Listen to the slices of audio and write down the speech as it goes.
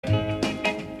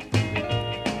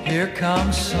here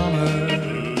comes summer.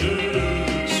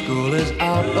 School is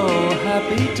out, oh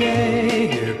happy day,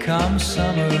 here comes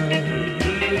summer.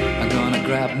 I'm gonna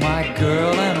grab my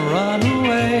girl and run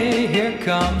away, here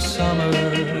comes summer.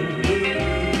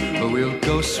 But we'll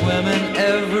go swimming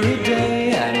every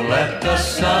day and let the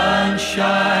sun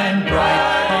shine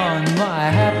bright on my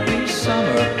happy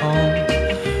summer home.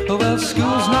 Well,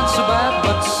 school's not so bad,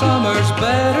 but summer's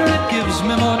better. It gives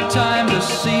me more time to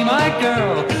see my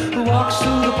girl who walks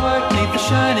through the park neath the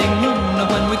shining moon. And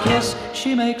when we kiss,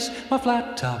 she makes my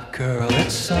flat top curl.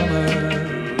 It's summer.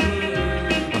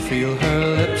 I feel her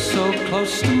lips so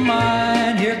close to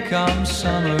mine. Here comes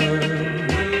summer.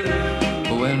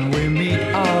 When we meet,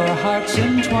 our hearts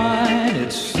entwine.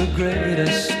 It's the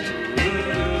greatest.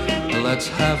 Let's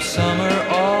have summer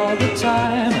all the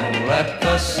time and let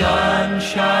the sun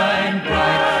shine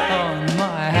bright on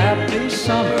my happy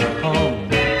summer home.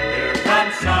 Here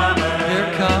comes summer.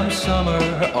 Here comes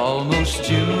summer, almost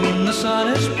June, the sun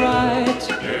is bright.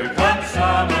 Here comes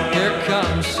summer. Here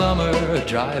comes summer,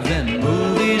 drive-in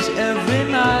movies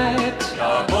every night.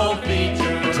 Double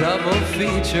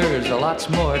features, lots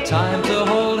more time to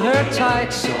hold her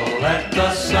tight. So let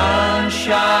the sun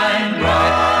shine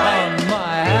bright on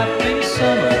my happy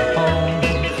summer home.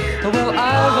 Well,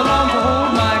 I've longed to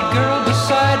hold my girl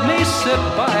beside me, sit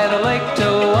by the lake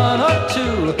till 1 or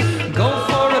 2, go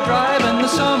for a drive in the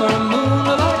summer moon.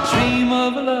 Well, I dream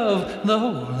of love the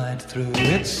whole night through.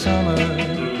 It's summer.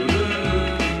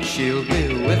 She'll be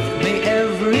with me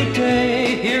every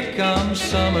day. Here comes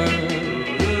summer.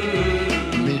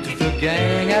 Meet the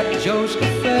gang at Joe's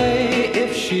Cafe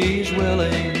if she's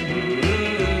willing.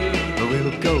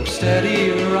 We'll go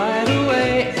steady right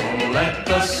away and let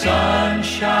the sun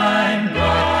shine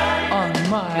bright on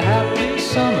my happy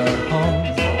summer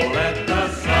home. So let the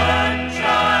sun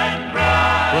shine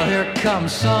bright. Well, here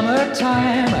comes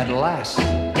summertime at last.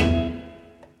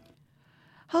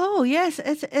 Hello, yes,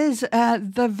 it is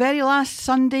the very last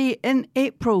Sunday in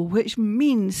April, which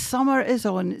means summer is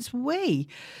on its way.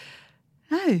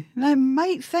 Now, I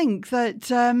might think that,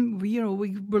 we're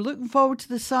looking forward to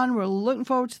the sun, we're looking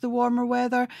forward to the warmer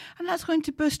weather, and that's going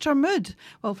to boost our mood.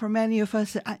 Well, for many of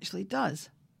us, it actually does.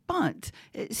 But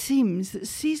it seems that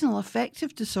seasonal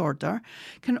affective disorder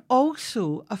can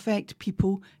also affect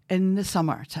people in the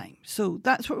summertime. So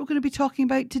that's what we're going to be talking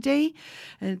about today.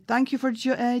 Thank you for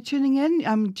tuning in.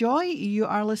 I'm Joy. You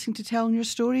are listening to Telling Your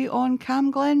Story on Cam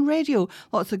Glen Radio.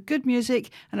 Lots of good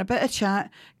music and a bit of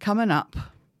chat coming up.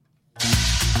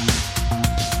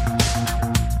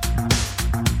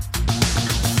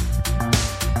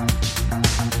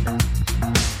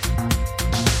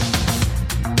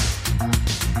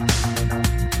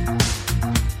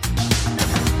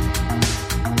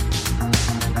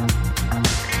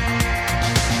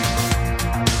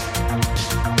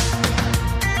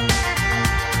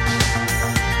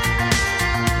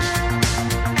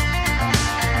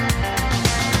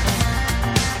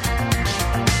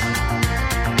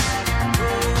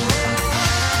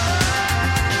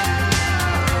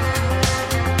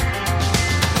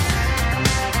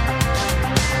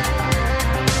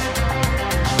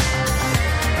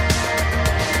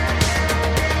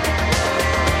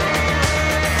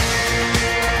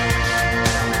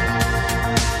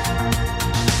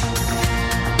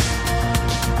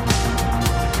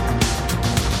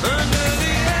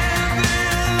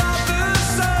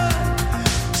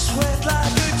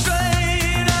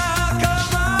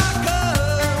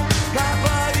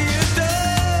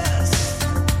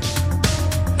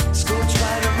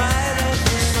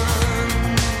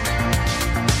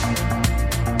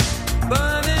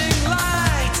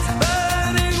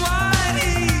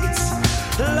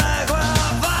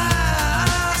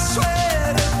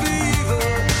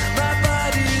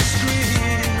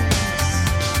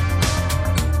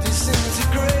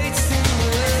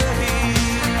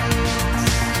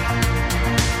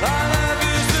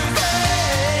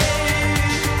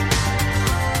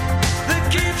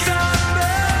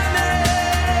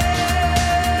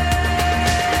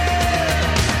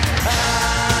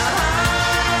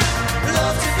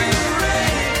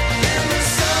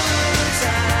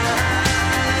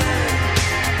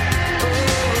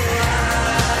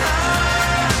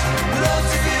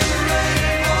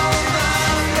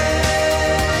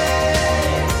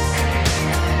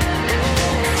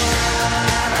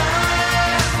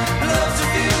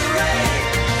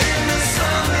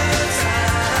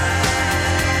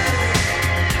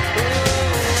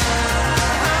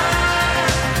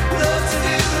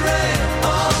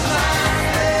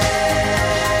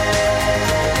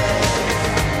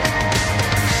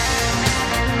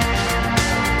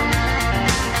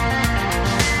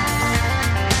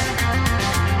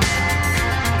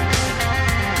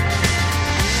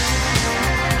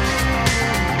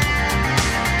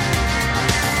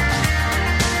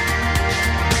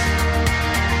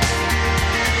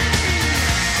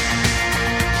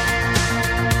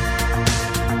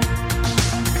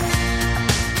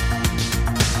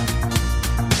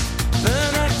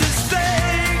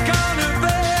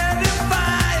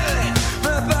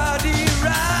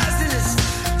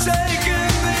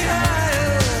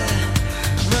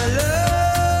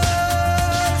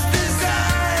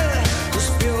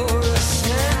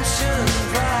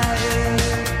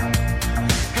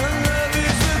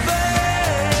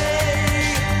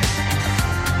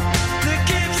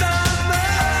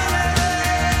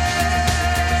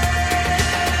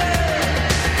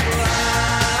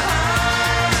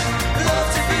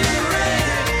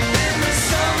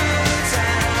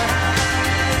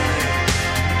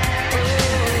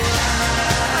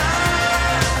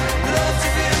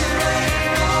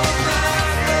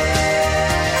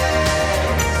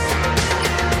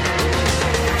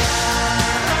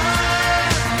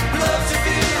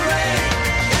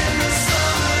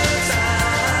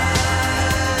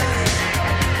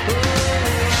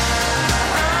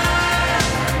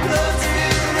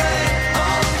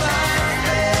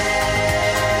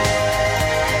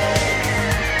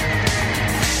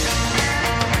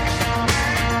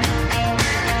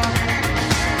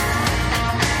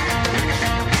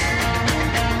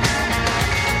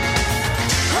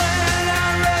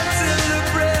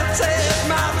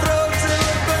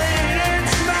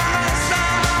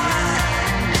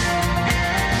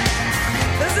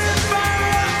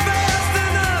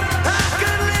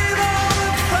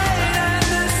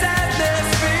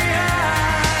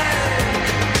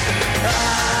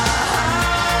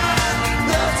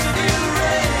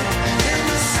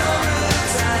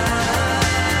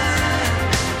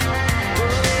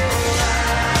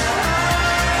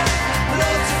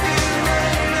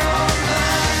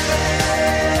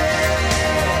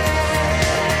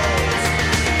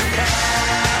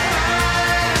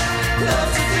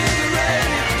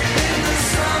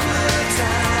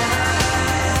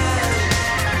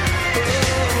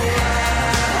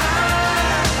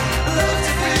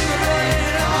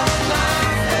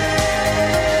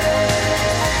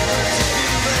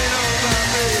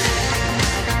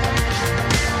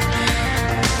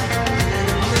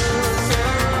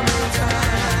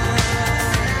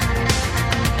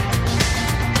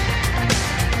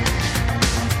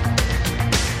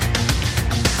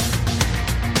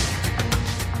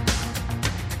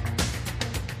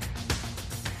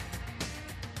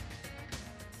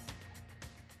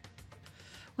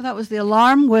 Well, that was The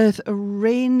Alarm with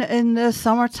Rain in the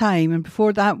Summertime. And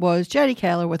before that was Jerry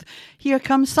Keller with Here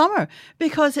Comes Summer,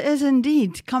 because it is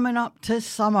indeed coming up to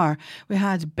summer. We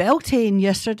had Beltane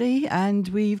yesterday and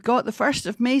we've got the 1st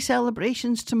of May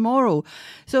celebrations tomorrow.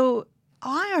 So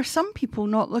why are some people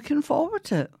not looking forward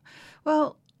to it?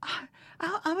 Well,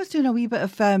 I was doing a wee bit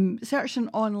of searching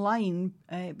online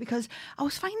because I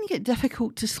was finding it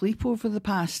difficult to sleep over the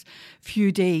past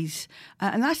few days.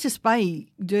 And that's despite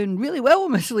doing really well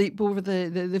with my sleep over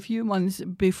the few months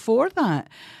before that.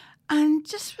 And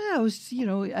just when I was,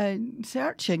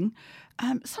 searching,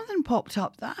 something popped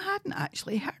up that I hadn't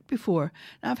actually heard before.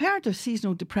 Now, I've heard of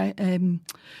seasonal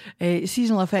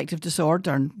affective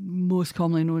disorder, most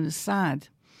commonly known as SAD.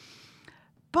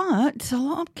 But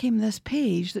along came this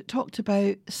page that talked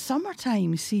about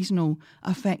summertime seasonal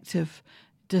affective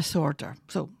disorder.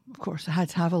 So, of course, I had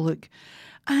to have a look.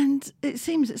 And it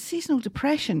seems that seasonal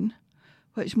depression,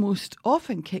 which most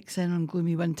often kicks in on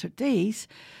gloomy winter days,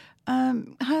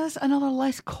 has another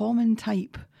less common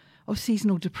type of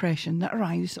seasonal depression that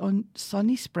arrives on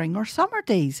sunny spring or summer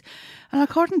days. And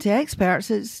according to experts,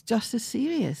 it's just as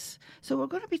serious. So we're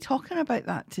going to be talking about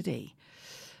that today.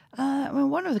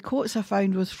 One of the quotes I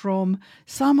found was from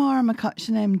Samar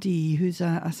McCutcheon MD, who's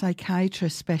a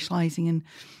psychiatrist specialising in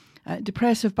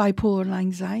depressive, bipolar and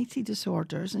anxiety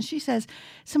disorders. And she says,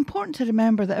 it's important to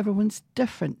remember that everyone's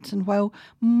different. And while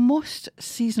most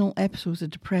seasonal episodes of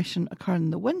depression occur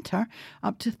in the winter,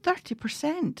 up to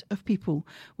 30% of people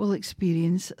will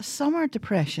experience summer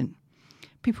depression.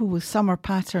 People with summer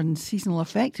pattern seasonal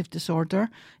affective disorder,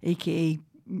 aka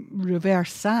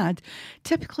reverse SAD,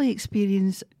 typically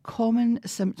experience common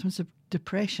symptoms of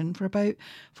depression for about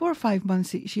 4 or 5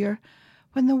 months each year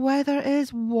when the weather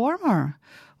is warmer.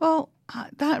 Well,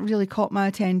 that really caught my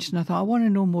attention. I thought, I want to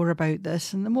know more about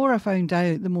this. And the more I found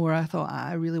out, the more I thought,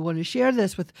 I really want to share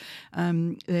this with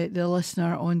the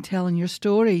listener on Telling Your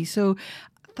Story. So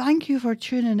thank you for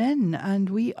tuning in. And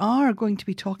we are going to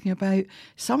be talking about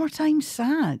summertime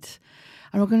SAD.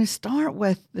 And we're going to start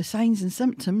with the signs and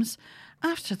symptoms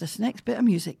after this next bit of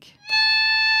music.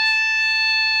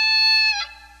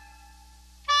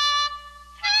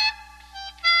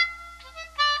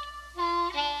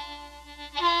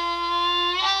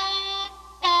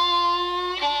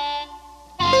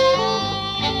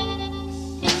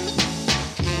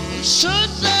 So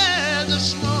sad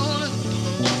this morning,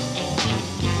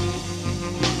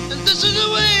 and this is the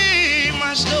way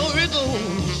my story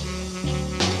goes.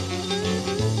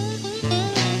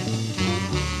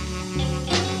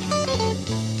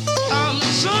 I'm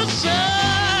so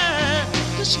sad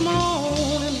this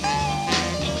morning,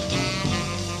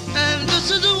 and this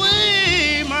is the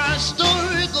way my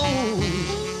story goes.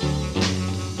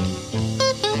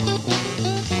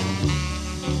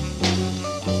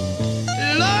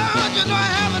 Lord, you know I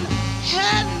haven't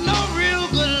had no real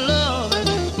good love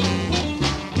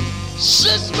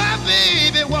since my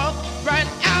baby walked right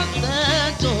out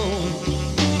that door.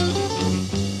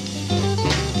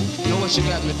 You know what she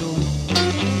got me doing?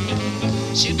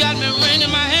 She got me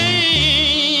wringing my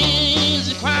hands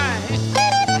and crying.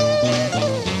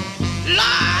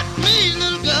 Lord, please,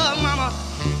 little girl, mama,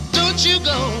 don't you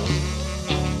go.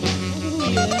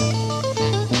 Ooh, yeah.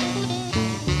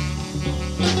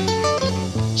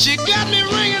 She got me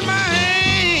wringing my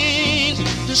hands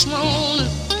this morning.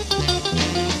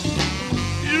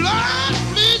 Lord,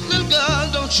 please, little girl,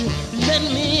 don't you let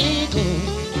me go.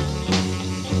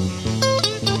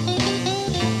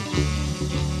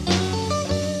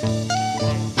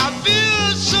 I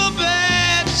feel so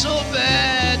bad, so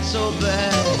bad, so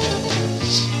bad.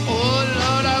 Oh,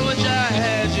 Lord, I wish I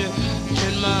had you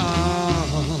in my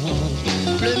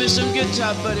arms. Play me some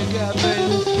guitar, buddy, God,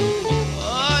 baby.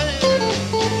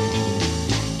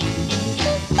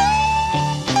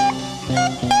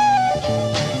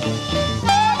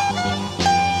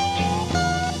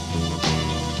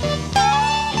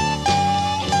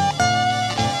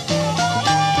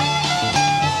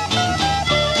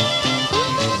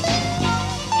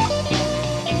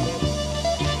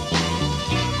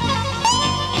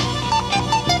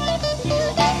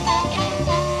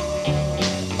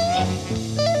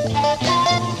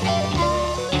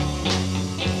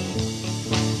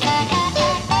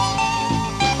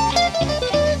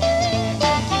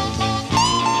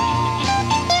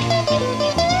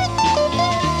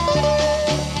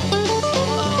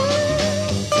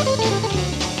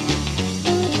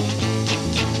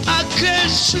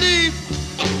 Sleep,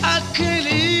 I can't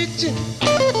eat.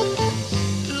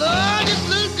 Lord, this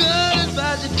little girl is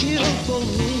about to kill for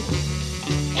me.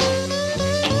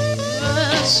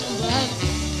 Somebody.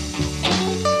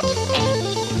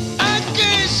 I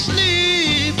can't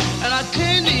sleep and I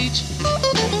can't eat.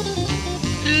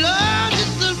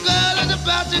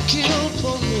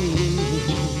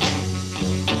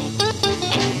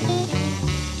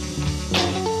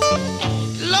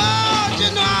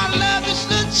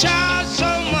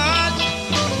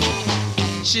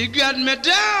 She got me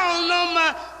down on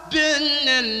my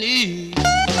bending knee.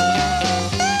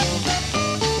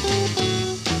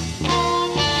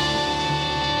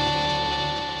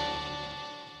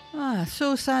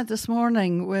 So sad this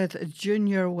morning with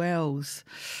Junior Wells.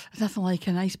 Nothing like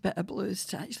a nice bit of blues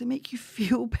to actually make you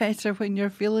feel better when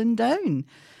you're feeling down.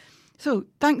 So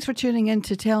thanks for tuning in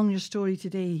to Telling Your Story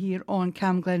today here on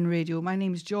Camglen Radio. My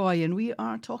name's Joy and we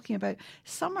are talking about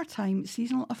summertime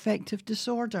seasonal affective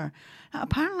disorder. Now,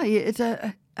 apparently it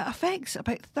affects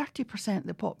about 30% of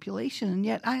the population, and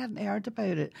yet I hadn't heard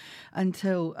about it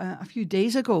until a few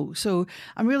days ago. So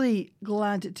I'm really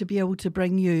glad to be able to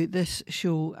bring you this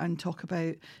show and talk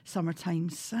about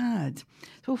summertime sad.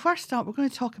 So first up, we're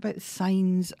going to talk about the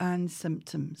signs and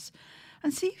symptoms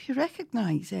and see if you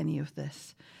recognise any of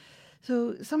this.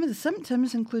 So some of the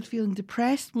symptoms include feeling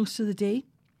depressed most of the day,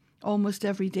 almost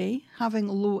every day, having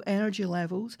low energy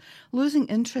levels, losing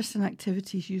interest in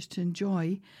activities you used to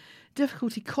enjoy,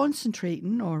 difficulty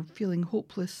concentrating or feeling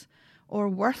hopeless or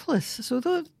worthless. So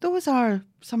those are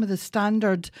some of the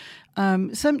standard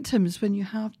symptoms when you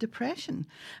have depression.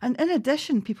 And in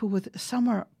addition, people with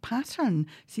summer pattern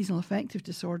seasonal affective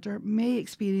disorder may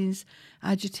experience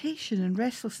agitation and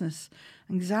restlessness,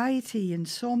 anxiety,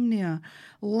 insomnia,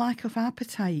 lack of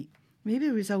appetite, maybe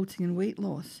resulting in weight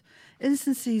loss,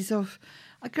 instances of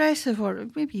aggressive or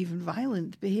maybe even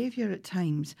violent behaviour at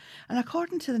times. And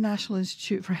according to the National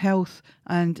Institute for Health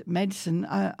and Medicine,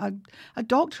 a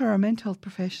doctor or a mental health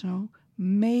professional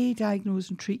may diagnose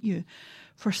and treat you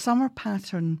for summer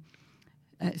pattern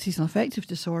seasonal affective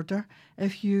disorder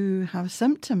if you have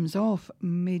symptoms of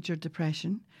major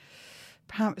depression.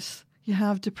 Perhaps you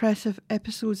have depressive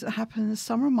episodes that happen in the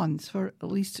summer months for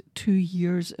at least 2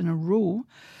 years in a row.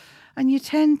 And you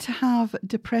tend to have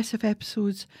depressive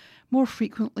episodes more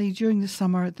frequently during the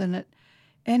summer than at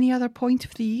any other point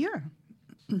of the year.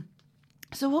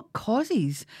 So what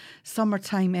causes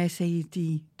summertime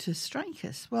SAD to strike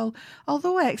us? Well,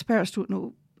 although experts don't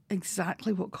know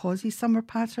exactly what causes summer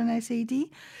pattern SAD,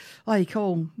 like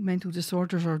all mental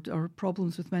disorders or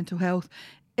problems with mental health,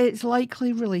 it's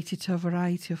likely related to a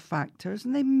variety of factors,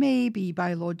 and they may be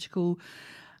biological,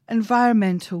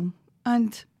 environmental,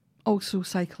 and also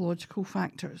psychological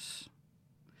factors.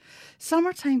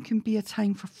 Summertime can be a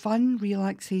time for fun,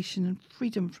 relaxation and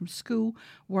freedom from school,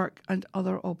 work and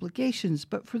other obligations.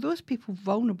 But for those people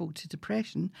vulnerable to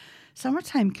depression,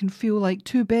 summertime can feel like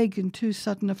too big and too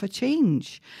sudden of a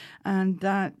change. And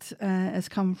that has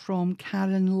come from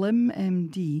Karen Lim,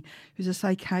 MD, who's a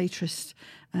psychiatrist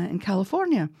in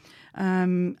California.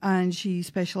 And she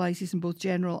specialises in both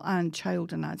general and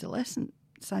child and adolescent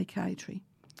psychiatry.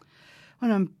 On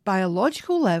a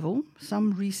biological level,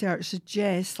 some research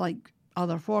suggests, like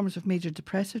other forms of major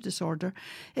depressive disorder,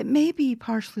 it may be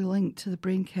partially linked to the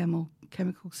brain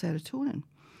chemical serotonin.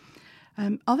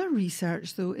 Other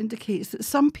research, though, indicates that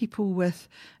some people with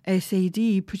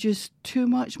SAD produce too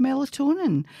much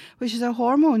melatonin, which is a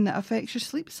hormone that affects your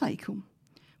sleep cycle,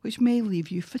 which may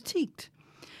leave you fatigued.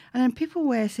 And in people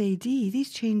with SAD,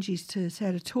 these changes to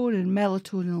serotonin and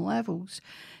melatonin levels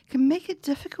can make it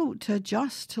difficult to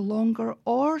adjust to longer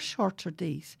or shorter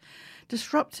days,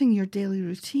 disrupting your daily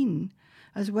routine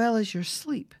as well as your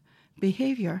sleep,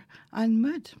 behaviour and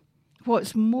mood.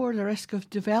 What's more, the risk of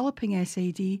developing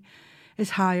SAD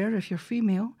is higher if you're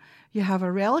female, you have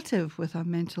a relative with a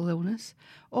mental illness,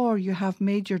 or you have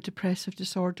major depressive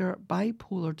disorder,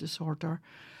 bipolar disorder,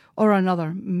 or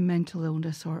another mental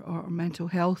illness or mental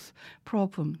health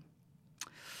problem.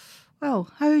 Well,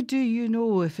 how do you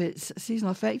know if it's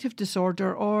seasonal affective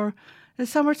disorder or the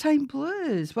summertime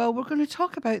blues? Well, we're going to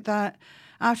talk about that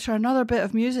after another bit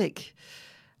of music.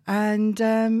 And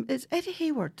it's Eddie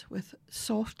Hayward with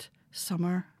Soft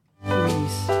Summer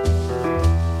Breeze.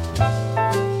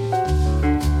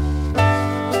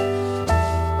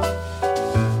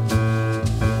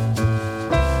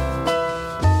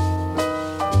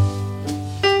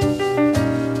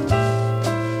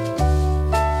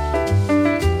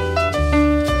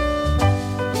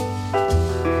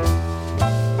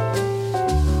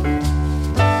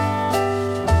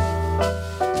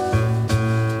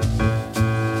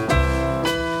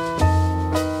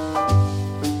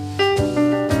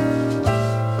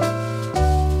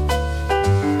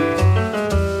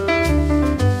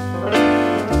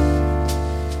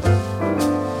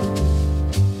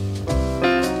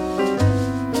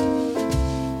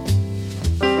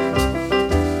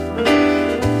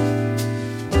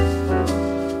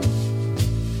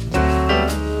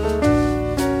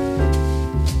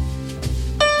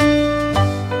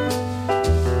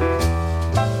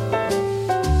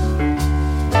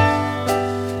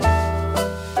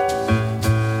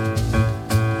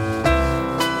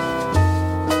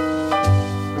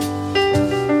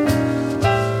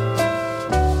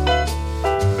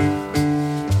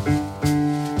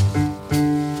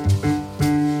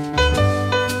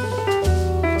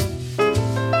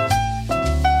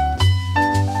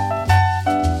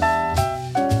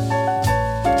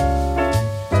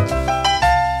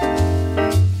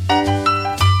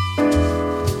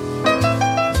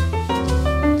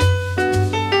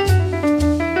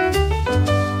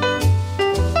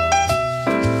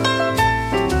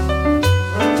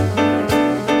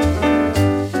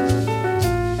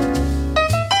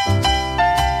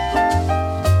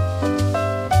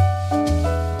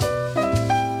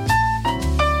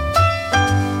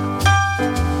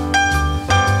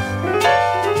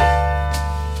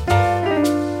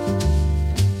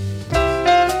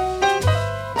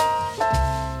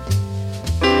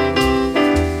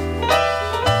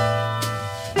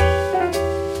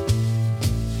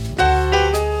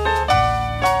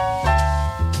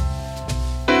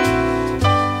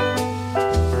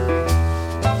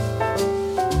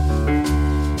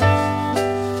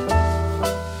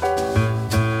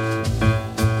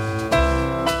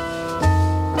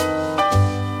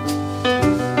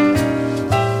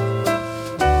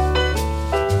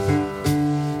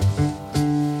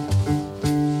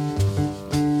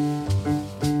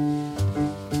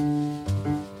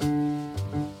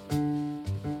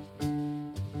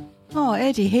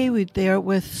 Freddie Haywood there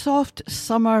with Soft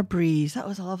Summer Breeze. That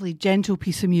was a lovely, gentle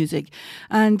piece of music.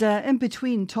 And in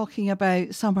between talking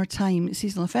about summertime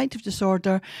seasonal affective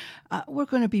disorder, we're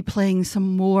going to be playing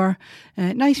some more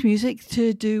nice music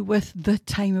to do with the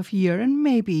time of year and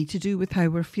maybe to do with how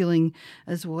we're feeling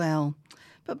as well.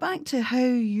 But back to how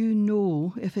you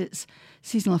know if it's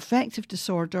seasonal affective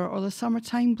disorder or the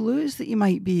summertime blues that you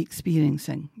might be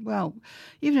experiencing. Well,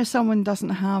 even if someone doesn't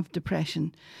have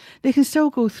depression, they can still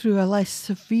go through a less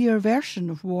severe version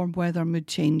of warm weather mood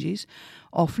changes,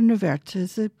 often referred to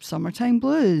as the summertime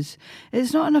blues.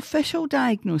 It's not an official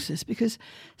diagnosis because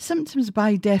symptoms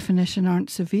by definition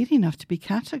aren't severe enough to be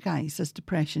categorised as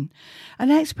depression,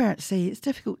 and experts say it's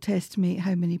difficult to estimate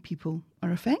how many people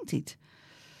are affected.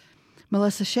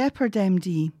 Melissa Shepherd,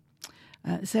 MD,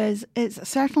 says it's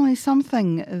certainly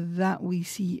something that we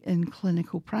see in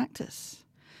clinical practice.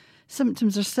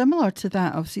 Symptoms are similar to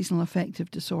that of seasonal affective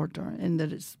disorder in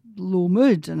that it's low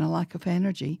mood and a lack of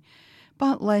energy,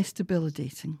 but less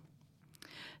debilitating.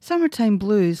 Summertime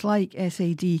blues, like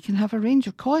SAD, can have a range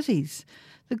of causes.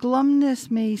 The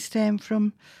glumness may stem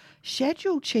from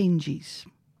schedule changes,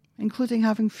 including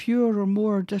having fewer or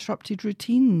more disrupted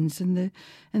routines in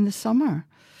the summer.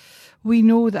 We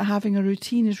know that having a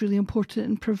routine is really important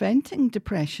in preventing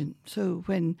depression. So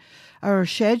when our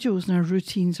schedules and our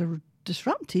routines are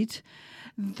disrupted,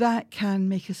 that can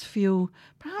make us feel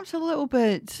perhaps a little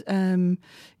bit, out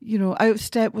of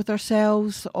step with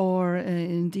ourselves, or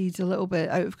indeed a little bit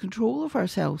out of control of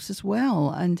ourselves as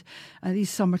well. And these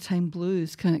summertime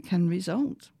blues can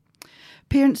result.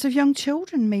 Parents of young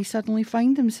children may suddenly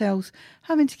find themselves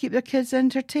having to keep their kids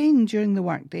entertained during the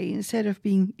workday instead of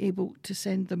being able to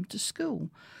send them to school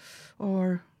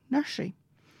or nursery.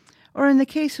 Or in the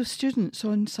case of students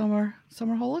on summer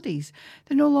holidays,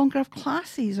 they no longer have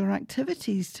classes or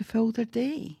activities to fill their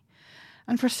day.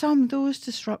 And for some, those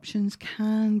disruptions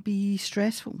can be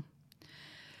stressful.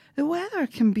 The weather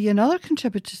can be another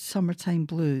contributor to summertime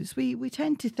blues. We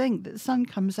tend to think that the sun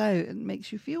comes out and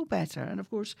makes you feel better. And of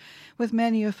course, with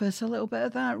many of us, a little bit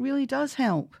of that really does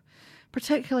help,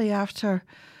 particularly after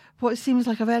what seems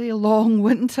like a very long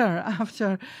winter,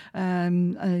 after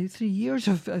 3 years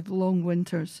of long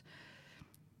winters.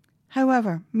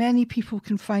 However, many people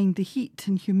can find the heat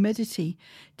and humidity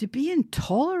to be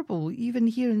intolerable, even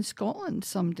here in Scotland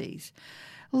some days,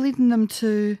 leading them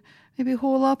to maybe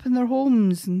hole up in their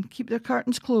homes and keep their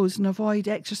curtains closed and avoid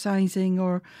exercising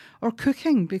or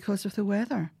cooking because of the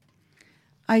weather.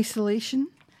 Isolation,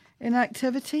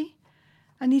 inactivity,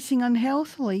 and eating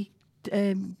unhealthily,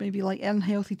 maybe like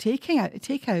unhealthy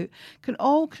takeout, can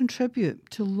all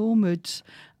contribute to low moods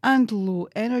and low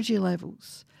energy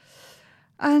levels.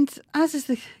 And as is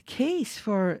the case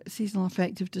for seasonal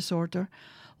affective disorder,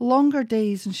 longer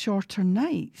days and shorter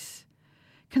nights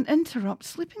can interrupt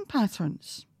sleeping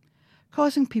patterns,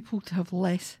 causing people to have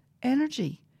less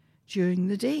energy during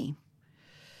the day.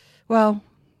 Well,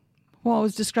 what I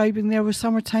was describing there was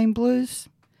summertime blues,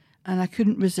 and I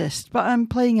couldn't resist. But I'm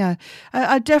playing a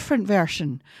different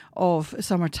version of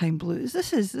summertime blues.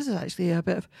 This is actually a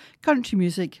bit of country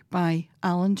music by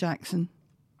Alan Jackson.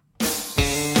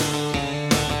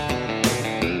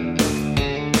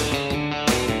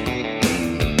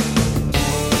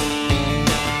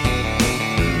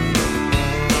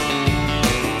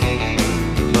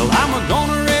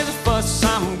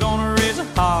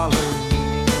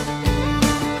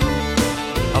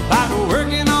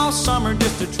 Summer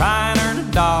just to try and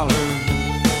earn $1.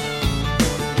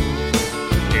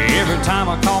 Every time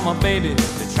I call my baby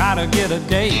to try to get a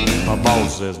date, my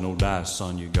boss says, no dice,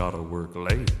 son, you gotta work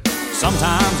late.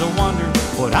 Sometimes I wonder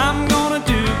what I'm gonna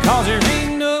do, cause there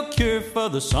ain't no cure for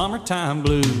the summertime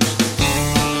blues.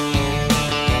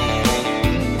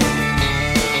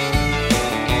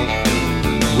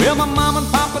 Well, my mom and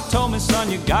papa told me, son,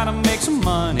 you gotta make some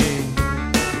money.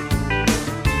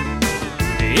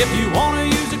 If you wanna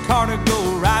use a car to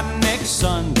go riding next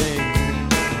Sunday.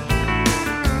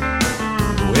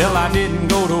 Well, I didn't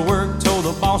go to work, told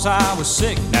the boss I was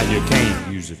sick. Now you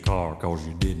can't use a car cause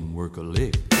you didn't work a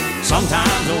lick.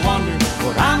 Sometimes I wonder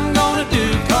what I'm gonna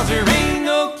do, cause there ain't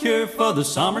no cure for the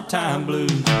summertime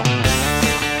blues.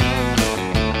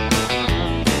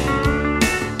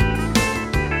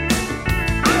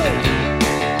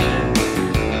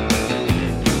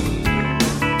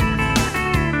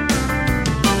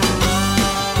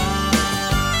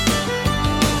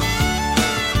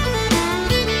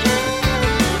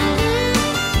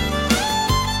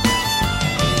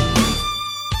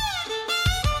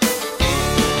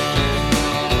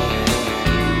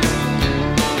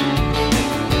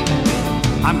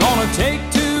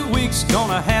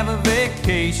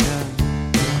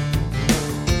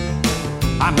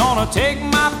 I'm gonna take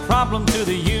my problem to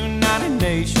the United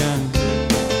Nations.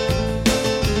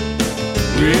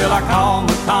 Well, I called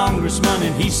the congressman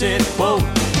and he said, quote,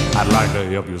 I'd like to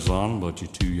help you, son, but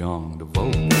you're too young to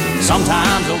vote.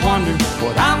 Sometimes I wonder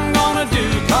what I'm gonna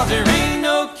do, 'cause there ain't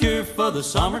no cure for the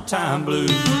summertime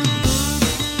blues.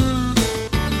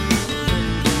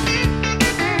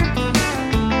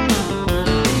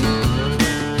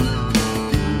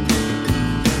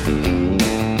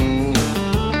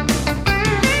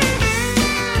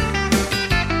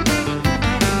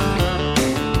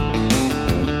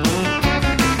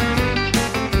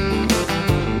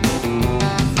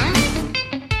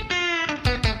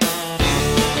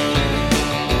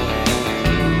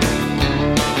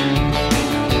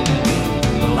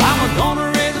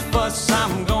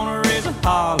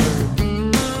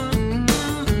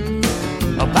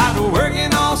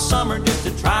 Summer just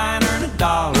to try and earn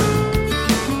 $1.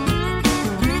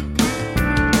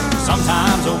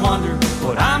 Sometimes I wonder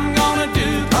what I'm gonna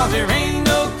do, 'cause there ain't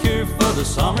no cure for the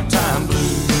summertime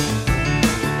blues.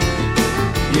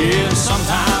 Yeah,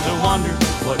 sometimes I wonder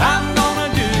what I'm gonna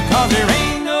do, 'cause there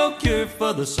ain't no cure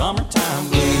for the summertime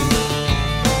blues.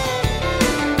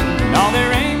 No,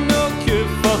 there ain't no cure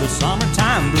for the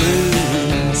summertime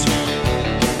blues.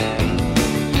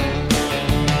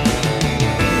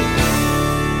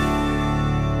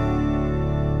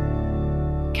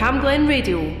 Camglen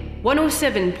Radio,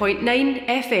 107.9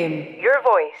 FM. Your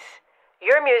voice,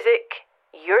 your music,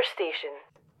 your station.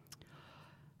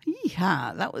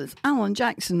 Yeehaw, that was Alan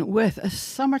Jackson with A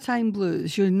Summertime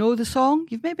Blues. You know the song?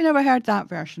 You've maybe never heard that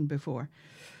version before.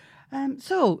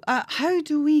 So, how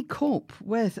do we cope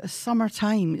with a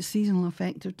summertime seasonal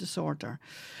affective disorder?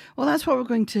 Well, that's what we're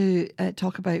going to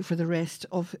talk about for the rest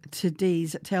of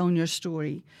today's Telling Your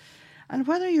Story. And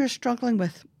whether you're struggling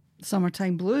with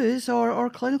summertime blues or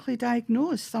clinically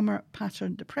diagnosed summer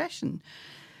pattern depression,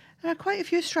 there are quite a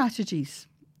few strategies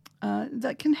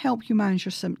that can help you manage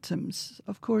your symptoms.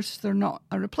 Of course, they're not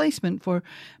a replacement for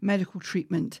medical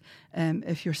treatment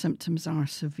if your symptoms are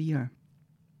severe.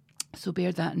 So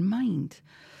bear that in mind.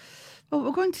 Well,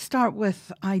 we're going to start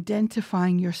with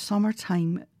identifying your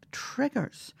summertime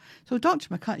triggers. So Dr.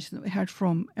 McCutcheon, that we heard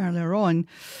from earlier on,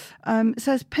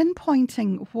 says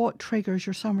pinpointing what triggers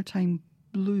your summertime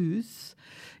blues,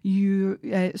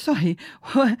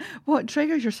 what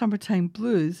triggers your summertime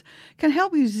blues can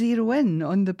help you zero in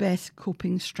on the best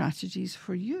coping strategies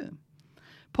for you.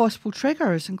 Possible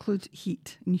triggers include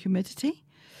heat and humidity,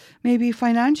 maybe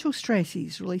financial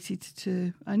stresses related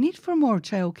to a need for more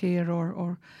childcare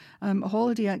or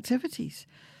holiday activities,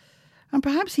 and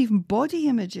perhaps even body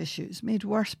image issues made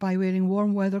worse by wearing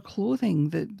warm weather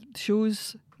clothing that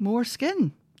shows more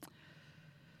skin.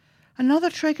 Another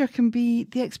trigger can be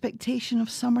the expectation of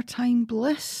summertime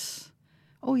bliss.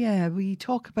 Oh yeah, we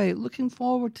talk about looking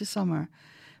forward to summer,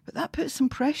 but that puts some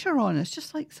pressure on us,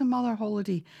 just like some other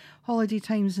holiday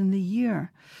times in the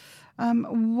year.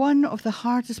 One of the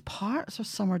hardest parts of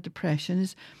summer depression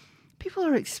is people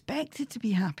are expected to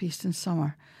be happiest in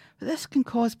summer, but this can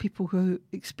cause people who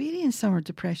experience summer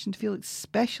depression to feel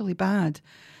especially bad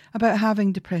about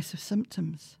having depressive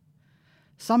symptoms.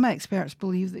 Some experts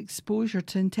believe that exposure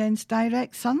to intense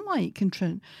direct sunlight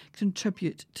can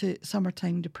contribute to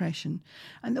summertime depression,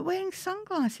 and that wearing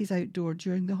sunglasses outdoor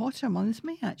during the hotter months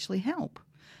may actually help.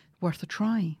 Worth a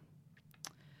try.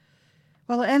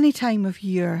 Well, at any time of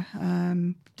year,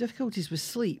 difficulties with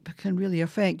sleep can really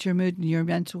affect your mood and your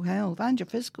mental health and your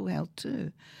physical health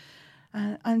too.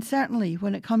 And certainly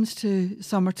when it comes to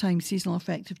summertime seasonal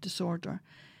affective disorder,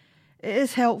 it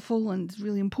is helpful and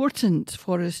really important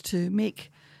for us to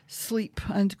make sleep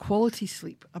and quality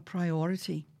sleep a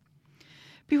priority.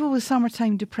 People with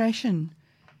summertime depression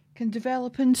can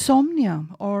develop insomnia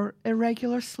or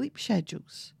irregular sleep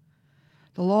schedules.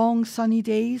 The long sunny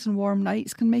days and warm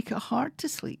nights can make it hard to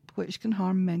sleep, which can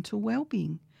harm mental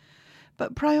well-being.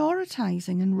 But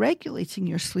prioritising and regulating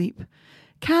your sleep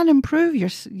can improve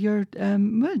your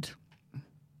mood.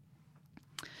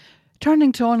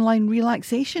 Turning to online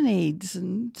relaxation aids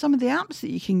and some of the apps that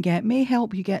you can get may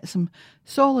help you get some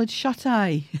solid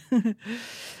shut-eye.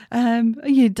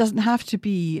 It doesn't have to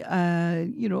be,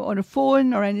 on a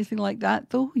phone or anything like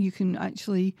that, though. You can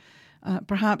actually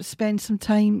perhaps spend some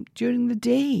time during the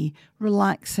day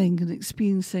relaxing and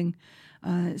experiencing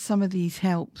some of these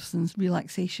helps and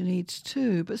relaxation aids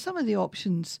too. But some of the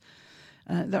options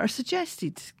that are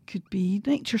suggested could be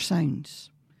nature sounds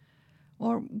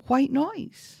or white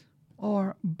noise,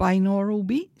 or binaural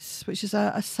beats, which is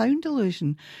a sound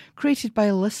illusion created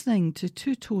by listening to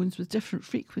two tones with different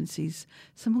frequencies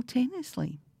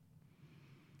simultaneously.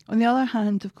 On the other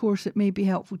hand, of course, it may be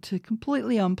helpful to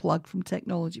completely unplug from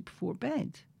technology before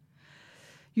bed.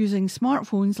 Using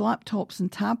smartphones, laptops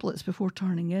and tablets before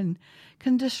turning in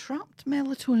can disrupt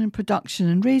melatonin production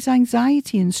and raise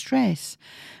anxiety and stress,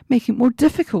 making it more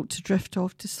difficult to drift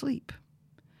off to sleep.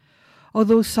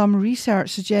 Although some research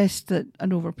suggests that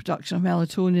an overproduction of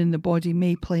melatonin in the body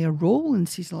may play a role in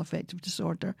seasonal affective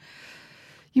disorder,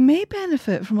 you may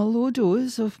benefit from a low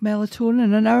dose of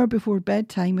melatonin an hour before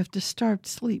bedtime if disturbed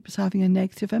sleep is having a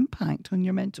negative impact on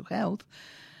your mental health,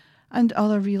 and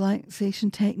other relaxation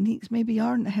techniques maybe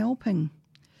aren't helping.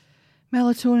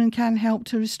 Melatonin can help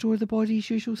to restore the body's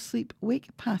usual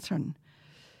sleep-wake pattern.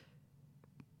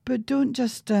 But don't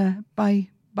just buy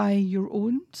your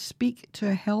own. Speak to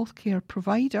a healthcare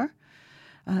provider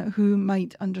who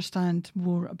might understand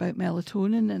more about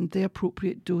melatonin and the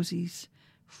appropriate doses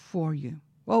for you.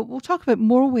 Well, we'll talk about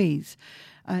more ways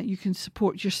you can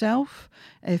support yourself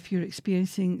if you're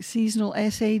experiencing seasonal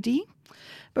SAD.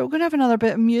 But we're going to have another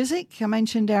bit of music. I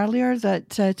mentioned earlier that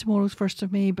tomorrow's 1st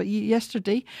of May, but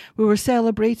yesterday we were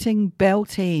celebrating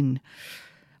Beltane.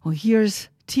 Well, here's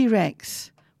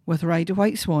T-Rex with Ride a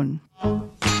White Swan. Ride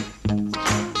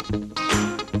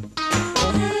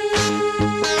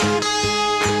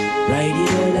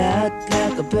it all out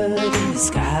like a bird in the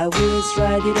sky was.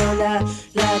 Ride it all out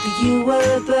like you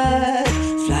were a bird.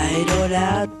 Fly it all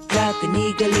out like an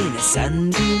eagle in a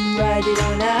sunbeam. Ride it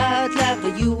all out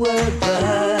like you were a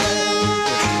bird.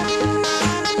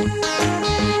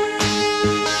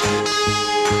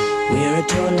 Wear a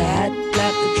tall hat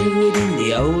like a druid in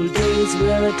the old days.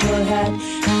 Wear a tall hat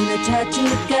and a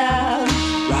tattooed gown.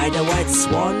 Ride a white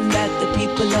swan like the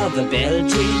people of a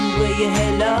Beltane. Wear your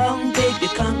hair long, babe, you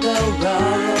can't go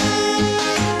wrong.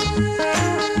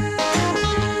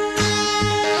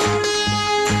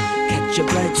 Catch a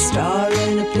bright star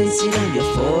and place it on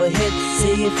your forehead.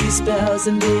 Say a few spells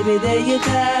and baby, there you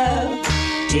go.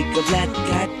 Take a black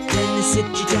cat and sit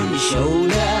it on your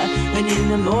shoulder. And in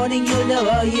the morning you'll know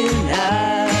all you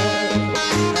know.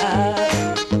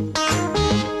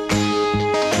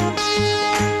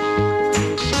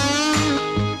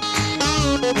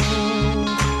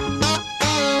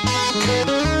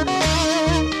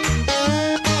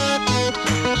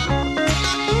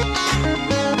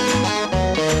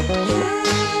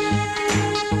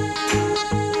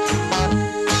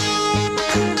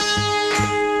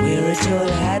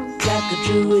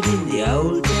 Druid in the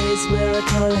old days. Wear a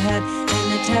tall hat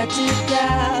and a tattooed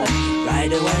gown.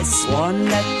 Ride a white swan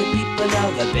like the people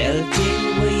of a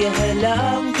Beltane. Wear your hair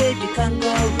long, babe, you can't go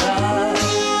wrong.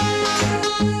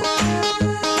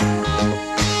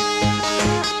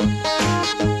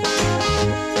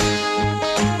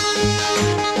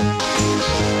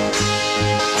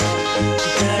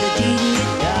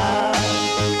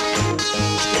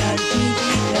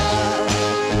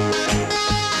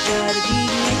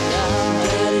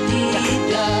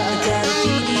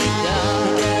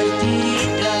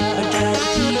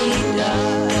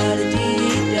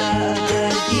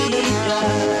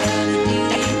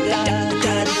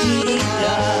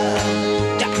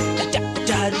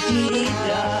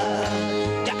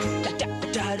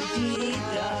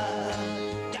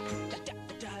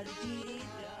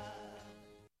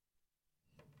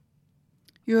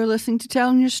 You're listening to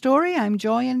Telling Your Story. I'm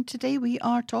Joy, and today we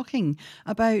are talking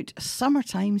about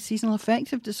summertime seasonal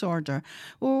affective disorder.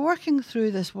 We're working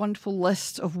through this wonderful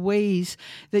list of ways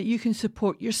that you can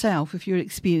support yourself if you're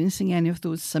experiencing any of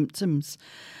those symptoms.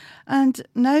 And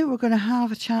now we're going to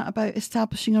have a chat about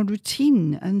establishing a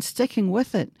routine and sticking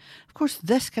with it. Of course,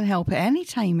 this can help at any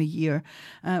time of year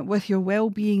with your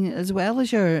well-being as well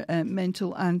as your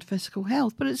mental and physical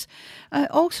health. But it's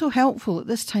also helpful at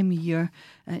this time of year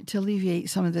to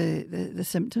alleviate some of the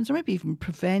symptoms, or maybe even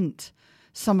prevent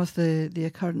some of the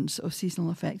occurrence of seasonal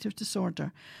affective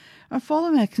disorder. And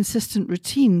following a consistent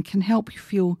routine can help you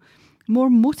feel more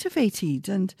motivated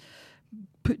and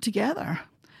put together.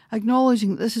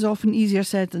 Acknowledging that this is often easier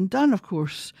said than done, of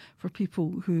course, for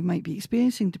people who might be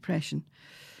experiencing depression.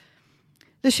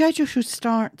 The schedule should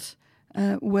start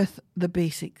with the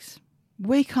basics.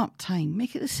 Wake up time.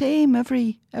 Make it the same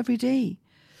every day.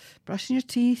 Brushing your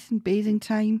teeth and bathing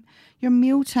time. Your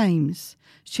meal times.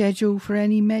 Schedule for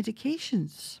any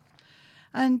medications.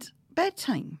 And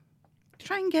bedtime.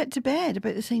 Try and get to bed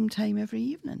about the same time every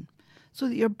evening, so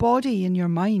that your body and your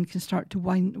mind can start to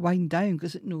wind down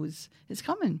because it knows it's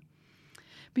coming.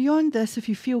 Beyond this, if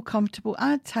you feel comfortable,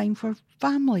 add time for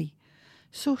family,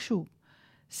 social,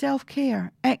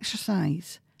 self-care,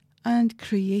 exercise, and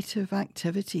creative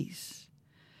activities.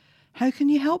 How can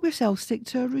you help yourself stick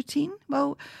to a routine?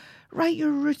 Well, write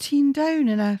your routine down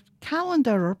in a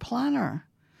calendar or planner.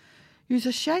 Use a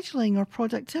scheduling or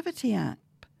productivity app.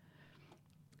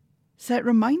 Set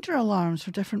reminder alarms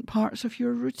for different parts of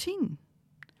your routine.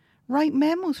 Write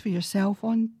memos for yourself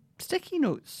on sticky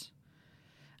notes.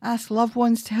 Ask loved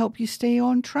ones to help you stay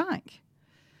on track.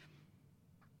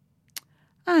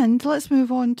 And let's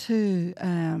move on to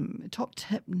top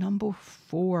tip number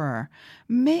 4.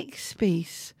 Make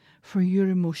space for your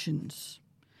emotions.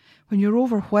 When you're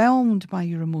overwhelmed by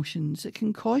your emotions, it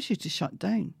can cause you to shut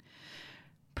down.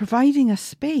 Providing a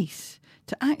space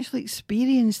to actually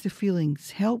experience the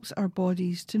feelings helps our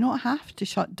bodies to not have to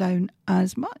shut down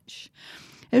as much.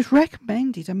 It's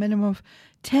recommended a minimum of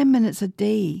 10 minutes a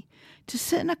day to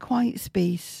sit in a quiet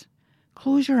space,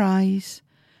 close your eyes,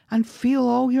 and feel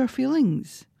all your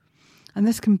feelings. And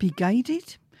this can be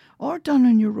guided or done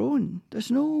on your own.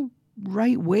 There's no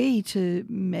right way to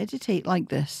meditate like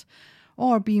this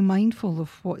or be mindful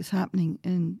of what's happening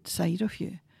inside of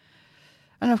you.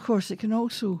 And of course, it can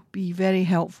also be very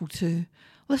helpful to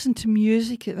listen to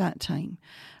music at that time.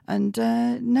 And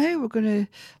now we're going to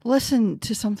listen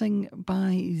to something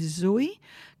by Zoe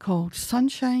called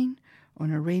Sunshine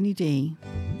on a Rainy Day.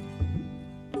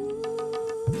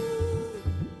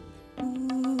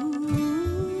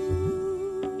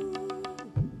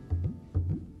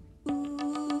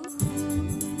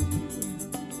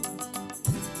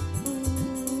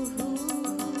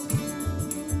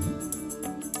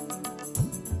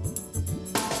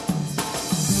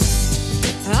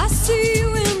 I see you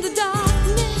in the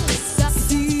darkness, I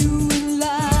see you in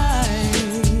light.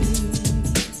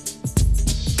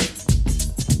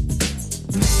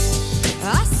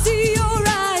 I see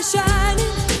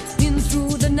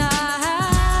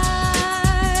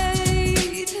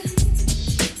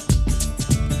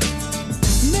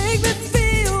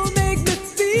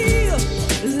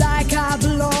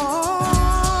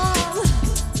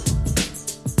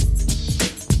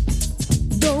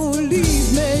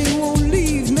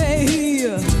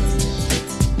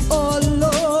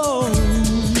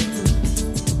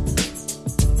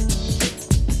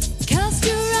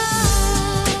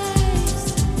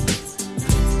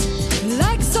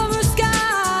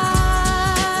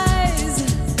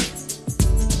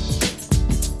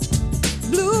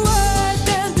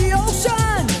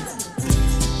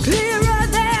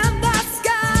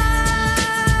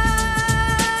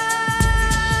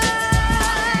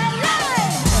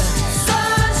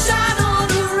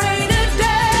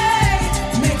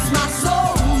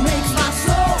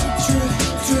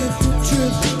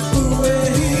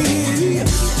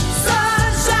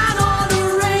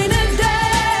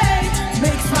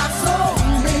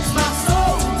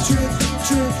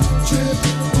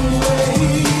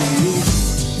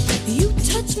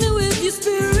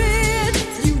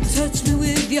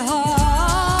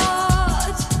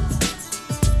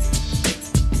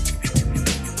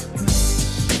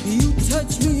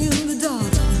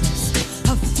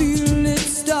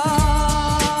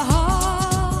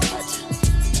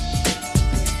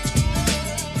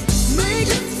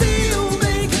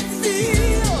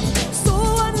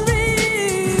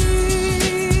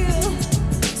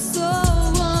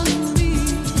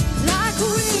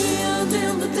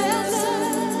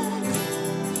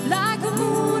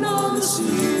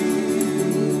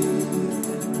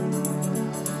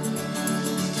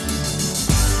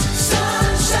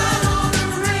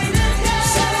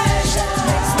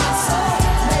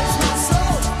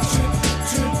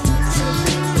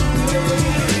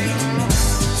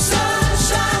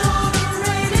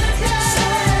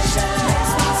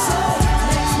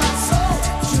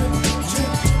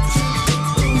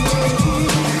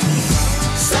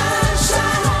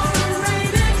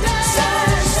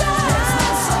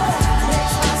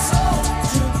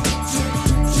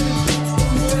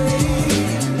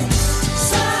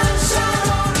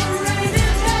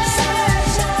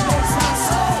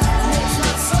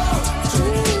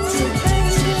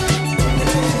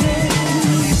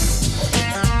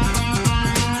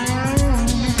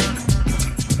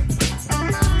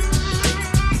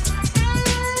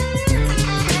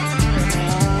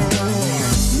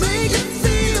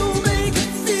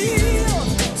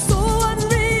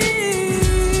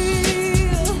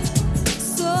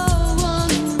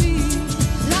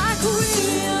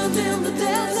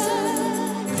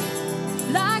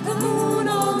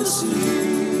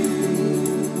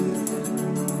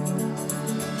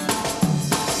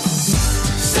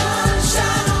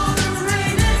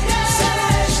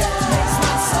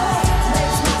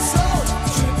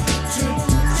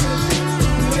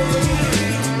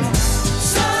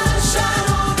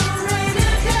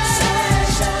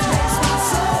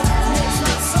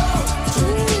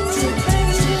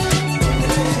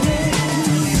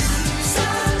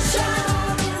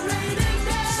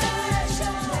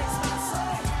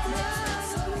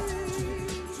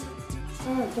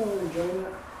I thought I enjoyed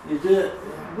it. You do it?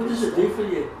 What does it do for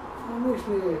you? It makes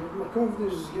me, my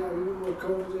confidence has got a bit more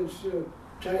confidence to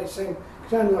try to sing.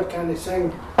 Because I know I can't sing.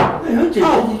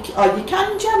 You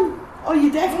can, Jim. Oh,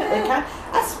 you definitely can.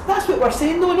 That's what we're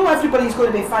saying, though. Not everybody's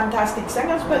going to be fantastic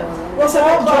singers, but we've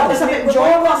all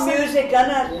got music in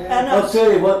it. I'll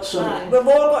tell you what, son. We've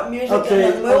all got music in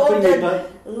it. We all bring you did back.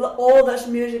 all this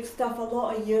music stuff a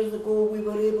lot of years ago. We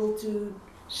were able to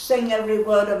sing every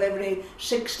word of every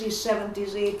 60s,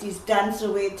 70s, 80s, dance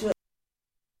away to it.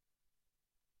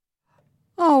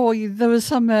 Oh, well, there was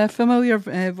some familiar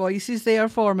voices there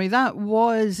for me. That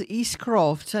was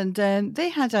Eastcroft, and they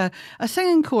had a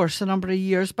singing course a number of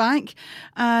years back,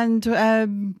 and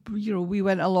we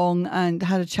went along and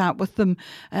had a chat with them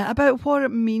about what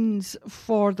it means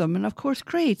for them. And of course,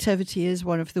 creativity is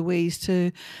one of the ways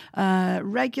to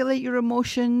regulate your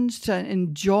emotions, to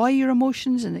enjoy your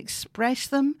emotions and express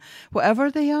them,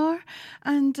 whatever they are,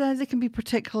 and they can be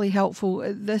particularly helpful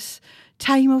at this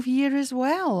time of year as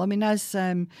well. I mean, as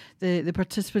the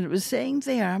participant was saying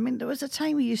there, I mean, there was a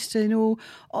time we used to know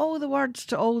all the words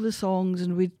to all the songs,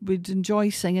 and we'd enjoy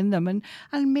singing them, and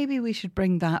maybe we should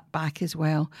bring that back as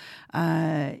well.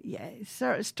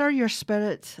 Stir your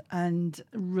spirit and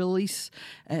release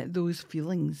those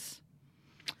feelings.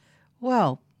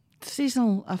 Well,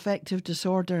 seasonal affective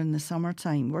disorder in the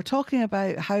summertime. We're talking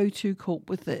about how to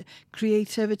cope with it.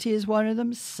 Creativity is one of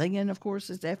them. Singing, of course,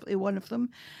 is definitely one of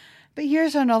them. But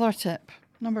here's another tip.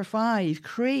 Number 5,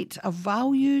 create a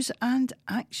values and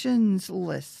actions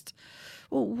list.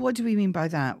 Well, what do we mean by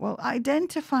that? Well,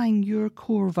 identifying your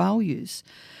core values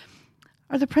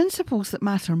are the principles that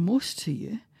matter most to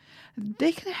you.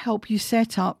 They can help you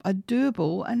set up a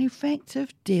doable and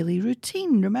effective daily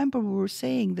routine. Remember, we were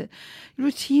saying that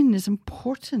routine is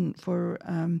important for,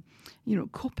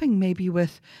 coping maybe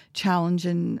with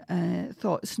challenging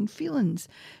thoughts and feelings.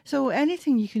 So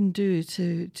anything you can do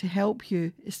to help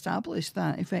you establish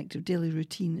that effective daily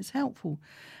routine is helpful.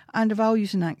 And a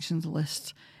values and actions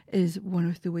list is one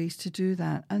of the ways to do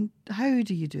that. And how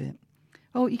do you do it?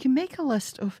 Well, you can make a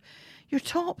list of your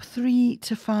top 3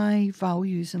 to 5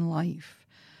 values in life,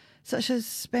 such as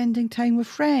spending time with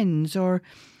friends or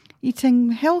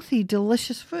eating healthy,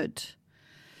 delicious food.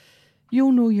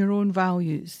 You'll know your own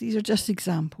values. These are just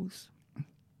examples.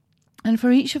 And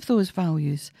for each of those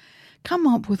values, come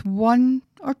up with 1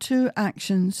 or 2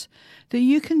 actions that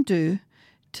you can do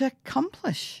to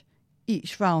accomplish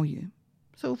each value.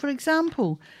 So, for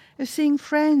example, if seeing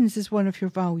friends is one of your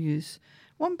values,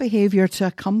 one behaviour to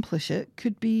accomplish it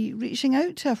could be reaching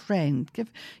out to a friend,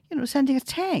 sending a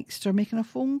text or making a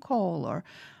phone call, or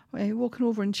walking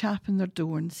over and chapping their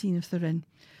door and seeing if they're in.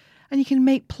 And you can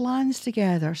make plans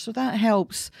together, so that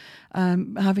helps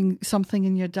having something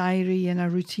in your diary and a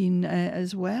routine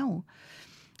as well.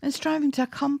 And striving to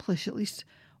accomplish at least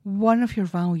one of your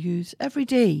values every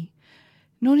day.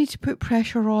 No need to put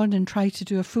pressure on and try to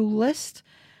do a full list.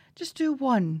 Just do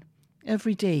one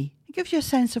every day. It gives you a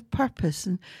sense of purpose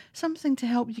and something to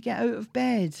help you get out of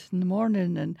bed in the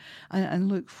morning and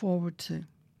look forward to.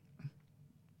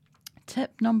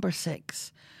 Tip number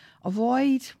 6,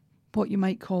 avoid what you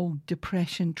might call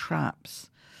depression traps.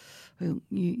 Well,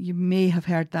 you may have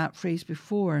heard that phrase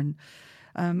before, and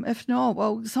if not,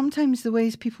 well, sometimes the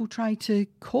ways people try to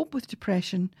cope with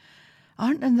depression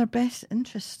aren't in their best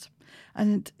interest,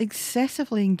 and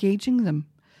excessively engaging them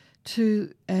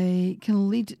can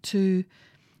lead to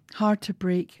hard to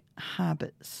break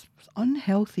habits,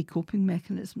 unhealthy coping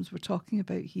mechanisms we're talking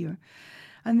about here.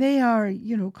 And they are,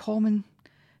 common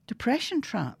depression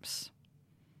traps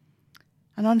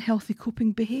and unhealthy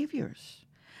coping behaviours.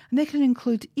 And they can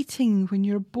include eating when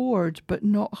you're bored but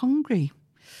not hungry.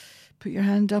 Put your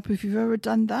hand up if you've ever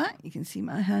done that. You can see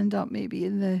my hand up maybe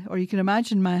or you can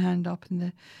imagine my hand up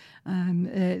in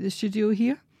the studio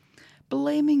here.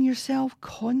 Blaming yourself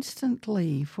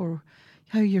constantly for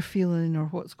how you're feeling or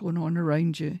what's going on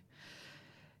around you.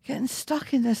 Getting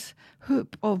stuck in this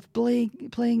hoop of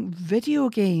playing video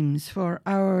games for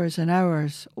hours and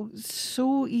hours. Oh, it's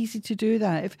so easy to do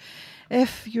that.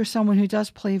 If you're someone who does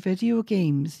play video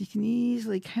games, you can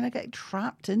easily kind of get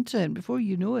trapped into it. And before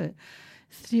you know it,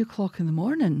 it's 3 o'clock in the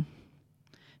morning.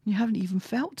 You haven't even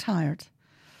felt tired.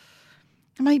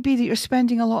 It might be that you're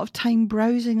spending a lot of time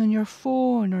browsing on your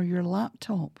phone or your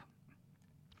laptop.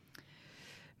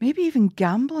 Maybe even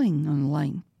gambling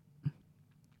online.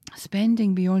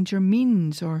 Spending beyond your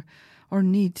means or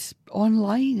needs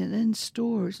online and in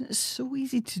stores. And it's so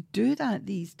easy to do that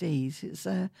these days. It's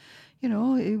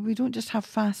we don't just have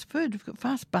fast food, we've got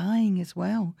fast buying as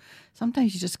well.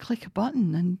 Sometimes you just click a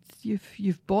button and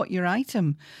you've bought your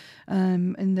item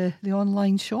in the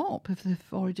online shop if they've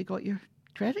already got your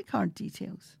credit card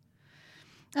details.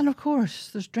 And of course,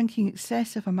 there's drinking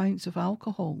excessive amounts of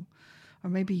alcohol, or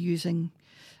maybe using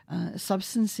other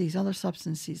substances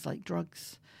like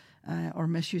drugs, or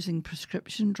misusing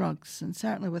prescription drugs. And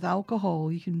certainly with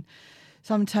alcohol, you can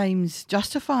sometimes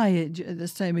justify it at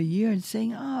this time of year and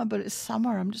saying, but it's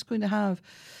summer, I'm just going to have,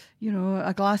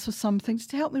 a glass of something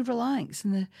just to help me relax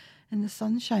in the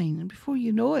sunshine. And before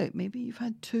you know it, maybe you've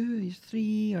had 2 or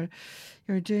 3, or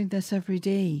you're doing this every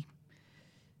day.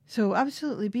 So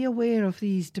absolutely be aware of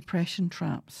these depression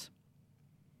traps.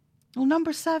 Well,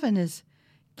 number 7 is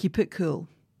keep it cool.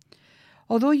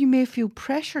 Although you may feel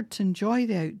pressured to enjoy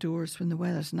the outdoors when the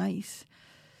weather's nice,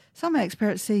 some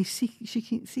experts say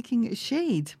seeking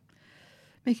shade,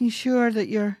 making sure that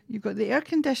you've got the air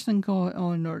conditioning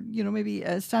on, or maybe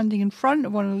standing in front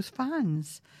of one of those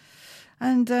fans.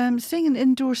 And staying in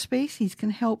indoor spaces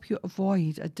can help you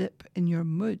avoid a dip in your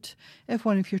mood if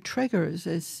one of your triggers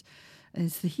is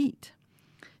the heat.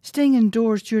 Staying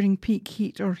indoors during peak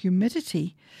heat or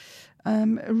humidity,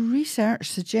 research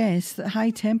suggests that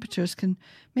high temperatures can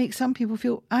make some people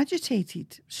feel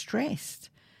agitated, stressed,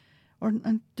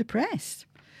 and depressed.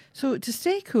 So to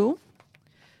stay cool,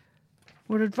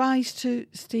 we're advised to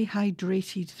stay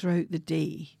hydrated throughout the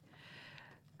day.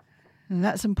 And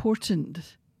that's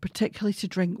important, particularly to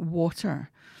drink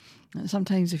water. And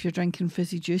sometimes if you're drinking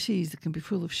fizzy juices, they can be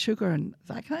full of sugar, and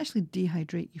that can actually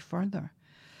dehydrate you further.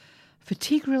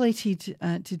 Fatigue related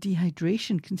to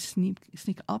dehydration can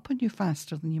sneak up on you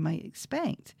faster than you might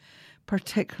expect,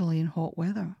 particularly in hot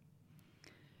weather.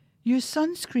 Use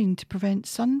sunscreen to prevent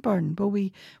sunburn. Well,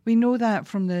 we know that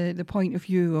from the point of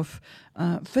view of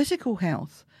physical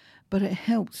health, but it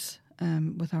helps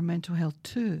with our mental health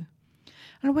too.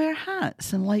 And wear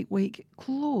hats and lightweight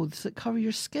clothes that cover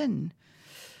your skin,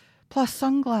 plus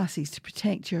sunglasses to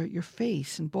protect your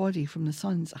face and body from the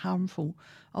sun's harmful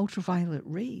ultraviolet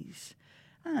rays.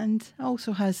 And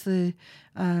also has the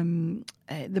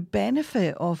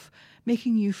benefit of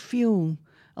making you feel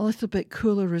a little bit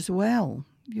cooler as well.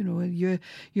 You're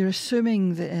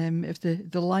assuming that if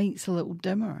the light's a little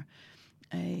dimmer,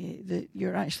 that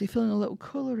you're actually feeling a little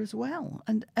cooler as well,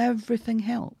 and everything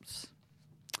helps.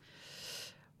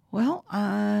 Well,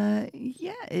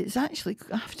 it's actually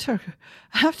after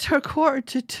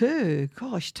 1:45.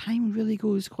 Gosh, time really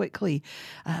goes quickly.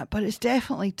 But it's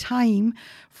definitely time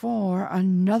for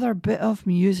another bit of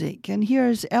music. And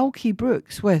here's Elkie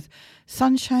Brooks with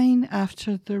Sunshine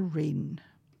After the Rain.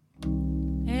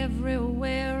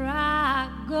 Everywhere I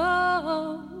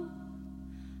go,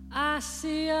 I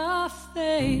see a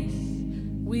face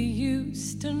we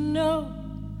used to know.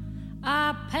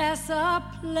 I pass a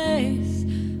place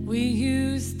we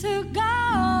used to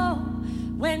go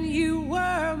when you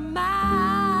were mine.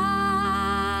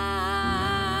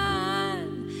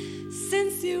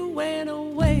 Since you went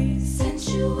away,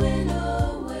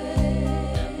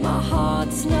 my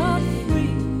heart's not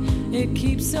free. It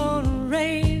keeps on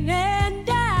raining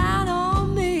down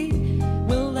on me.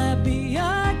 Will there be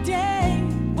a day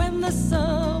when the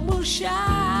sun will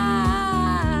shine?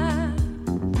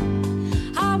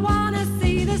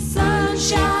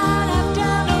 Sunshine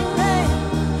after the rain.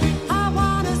 I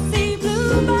wanna see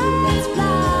bluebirds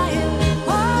flying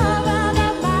over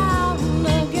the mountain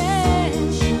again.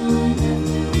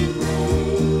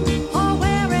 Oh,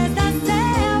 where is the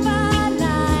silver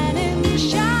lining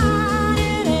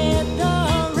shining at the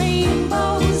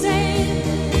rainbow's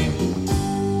end?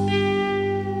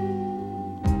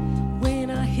 When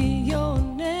I hear your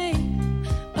name,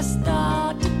 I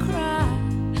start to cry.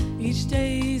 Each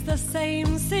day's the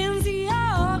same since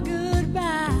your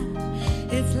goodbye.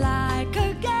 It's like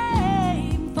a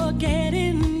game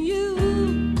forgetting you.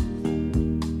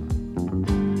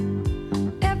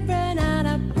 Every night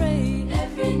I pray,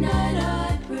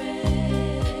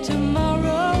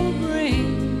 tomorrow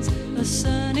brings a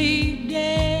sunny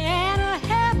day and a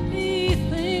happy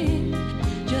thing,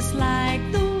 just like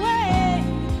the way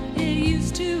it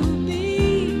used to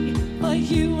be for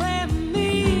you and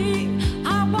me.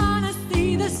 I wanna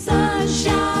see the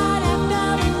sunshine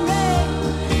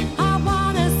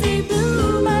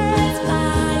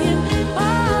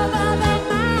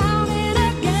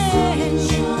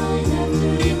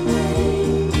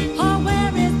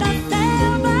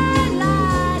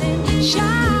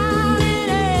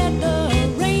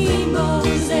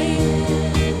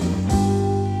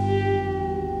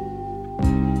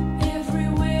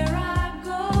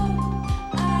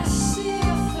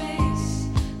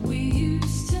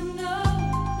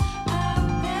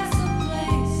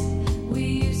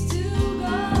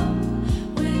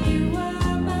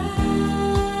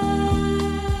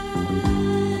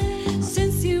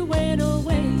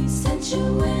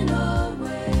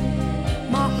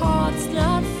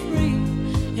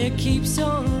keeps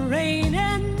on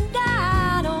raining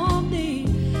down on me.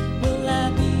 Will there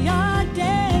be a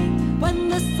day when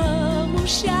the sun will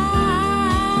shine?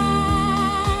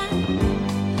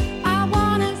 I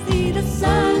wanna see the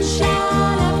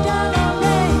sunshine after the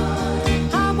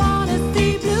rain. I wanna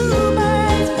see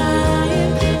bluebirds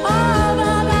flying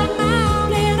over the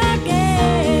mountain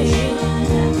again.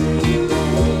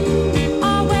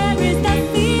 Oh, where is the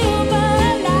silver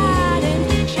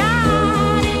lining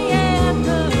shining in the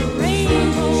rainbow?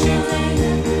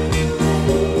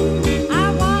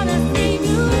 I wanna see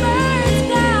bluebirds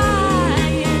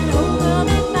flying over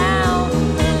the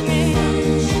mountain again.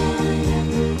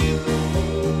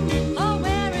 Oh,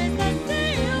 where is the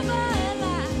silver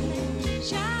lining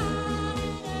shining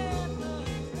in the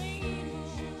rainbow?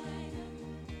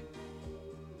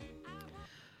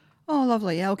 Oh,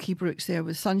 lovely. Elkie Brooks there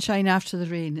with Sunshine After the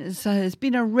Rain. It's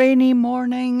been a rainy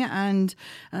morning and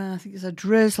I think it's a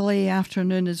drizzly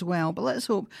afternoon as well. But let's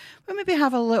hope we maybe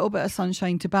have a little bit of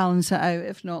sunshine to balance it out.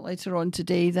 If not later on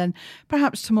today, then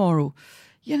perhaps tomorrow.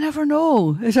 You never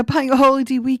know. It's a bank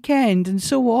holiday weekend and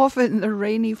so often they're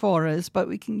rainy for us, but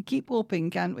we can keep hoping,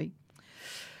 can't we?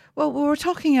 Well, we were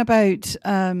talking about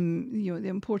the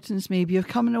importance maybe of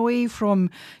coming away from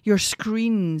your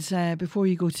screens before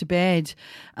you go to bed,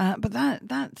 but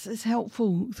that is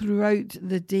helpful throughout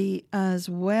the day as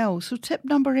well. So tip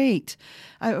number 8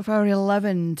 out of our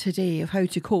 11 today of how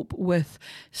to cope with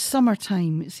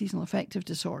summertime seasonal affective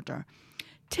disorder.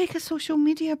 Take a social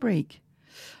media break.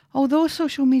 Although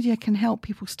social media can help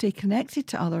people stay connected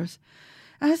to others,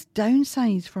 it has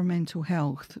downsides for mental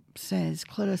health, says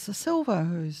Clarissa Silva,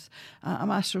 who's a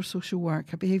Master of Social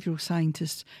Work, a behavioural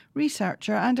scientist,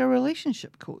 researcher and a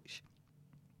relationship coach.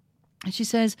 And she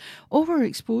says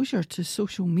overexposure to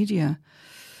social media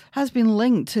has been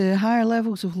linked to higher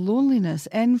levels of loneliness,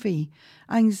 envy,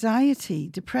 anxiety,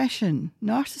 depression,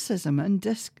 narcissism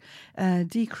and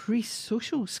decreased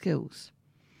social skills.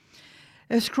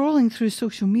 If scrolling through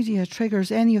social media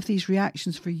triggers any of these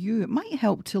reactions for you, it might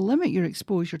help to limit your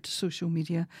exposure to social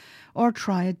media or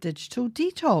try a digital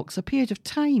detox, a period of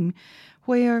time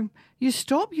where you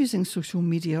stop using social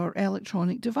media or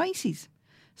electronic devices.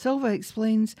 Silva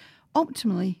explains,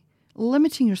 optimally,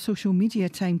 limiting your social media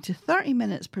time to 30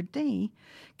 minutes per day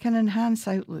can enhance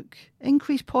outlook,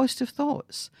 increase positive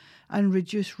thoughts and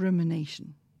reduce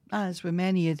rumination. As with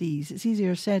many of these, it's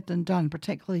easier said than done,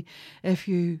 particularly if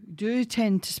you do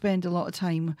tend to spend a lot of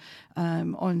time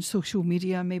on social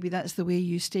media. Maybe that's the way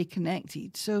you stay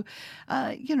connected. So,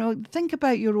 think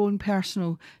about your own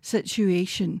personal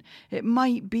situation. It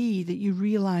might be that you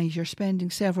realise you're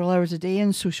spending several hours a day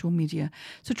on social media.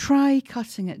 So try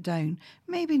cutting it down.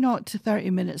 Maybe not to 30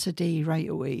 minutes a day right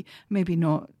away. Maybe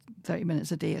not 30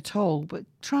 minutes a day at all, but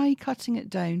try cutting it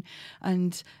down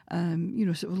and,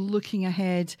 sort of looking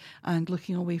ahead and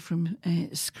looking away from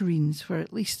screens for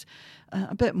at least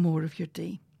a bit more of your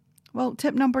day. Well,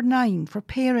 tip number 9 for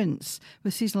parents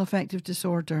with seasonal affective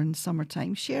disorder in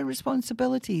summertime, share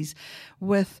responsibilities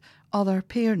with other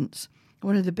parents.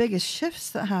 One of the biggest shifts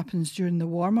that happens during the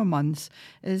warmer months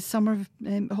is summer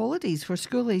holidays for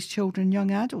school-aged children and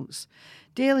young adults.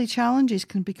 Daily challenges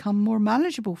can become more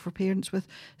manageable for parents with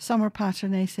summer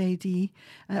pattern SAD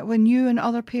when you and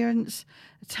other parents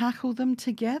tackle them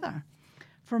together.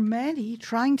 For many,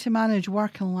 trying to manage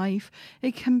work and life,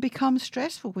 it can become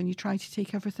stressful when you try to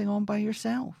take everything on by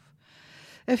yourself.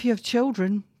 If you have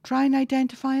children, try and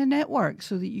identify a network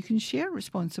so that you can share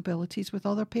responsibilities with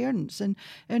other parents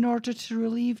in order to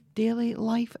relieve daily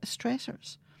life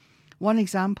stressors. One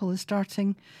example is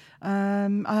starting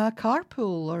a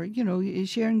carpool or,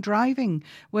 sharing driving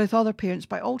with other parents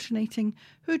by alternating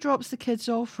who drops the kids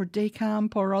off for day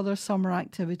camp or other summer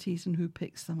activities and who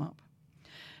picks them up.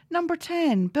 Number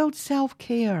 10, build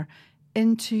self-care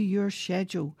into your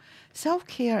schedule.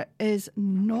 Self-care is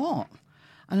not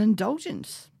an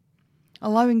indulgence.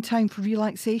 Allowing time for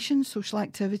relaxation, social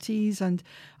activities and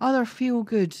other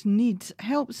feel-good needs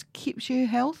keeps you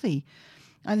healthy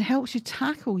and helps you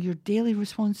tackle your daily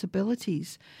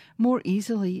responsibilities more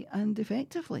easily and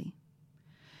effectively.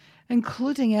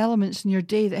 Including elements in your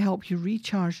day that help you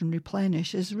recharge and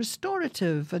replenish is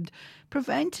restorative and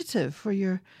preventative for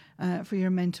your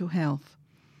mental health,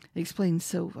 explains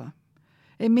Silva.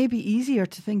 It may be easier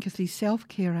to think of these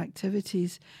self-care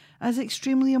activities as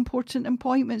extremely important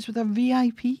appointments with a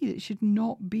VIP that should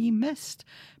not be missed.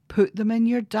 Put them in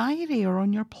your diary or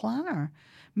on your planner.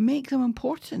 Make them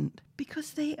important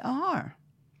because they are.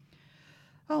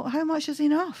 Oh, how much is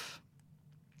enough?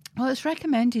 Well, it's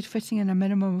recommended fitting in a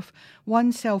minimum of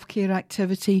one self-care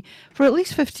activity for at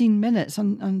least 15 minutes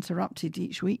uninterrupted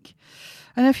each week.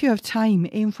 And if you have time,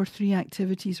 aim for 3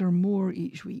 activities or more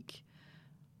each week.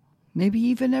 Maybe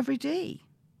even every day.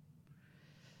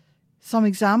 Some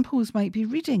examples might be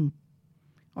reading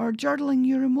or journaling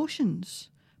your emotions,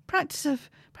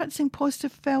 practicing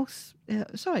positive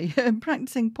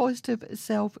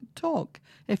self-talk,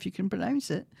 if you can pronounce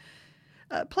it,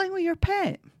 playing with your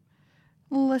pet,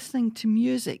 listening to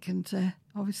music, and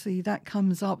obviously that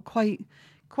comes up quite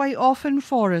often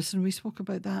for us, and we spoke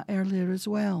about that earlier as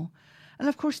well. And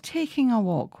of course, taking a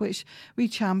walk, which we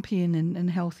champion in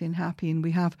Healthy and Happy, and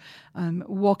we have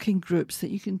walking groups that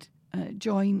you can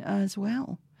join as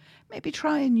well. Maybe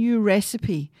try a new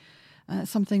recipe,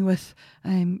 something with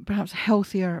perhaps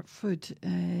healthier food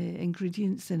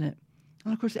ingredients in it.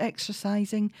 And of course,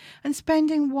 exercising and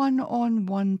spending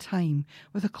one-on-one time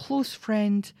with a close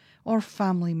friend or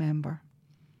family member.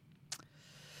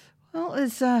 Well,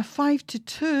 it's 5 to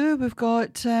 2. We've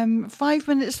got 5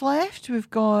 minutes left. We've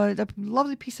got a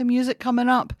lovely piece of music coming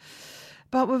up.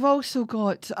 But we've also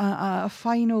got a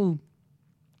final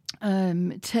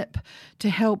tip to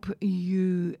help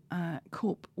you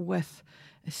cope with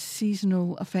a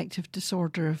seasonal affective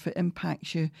disorder if it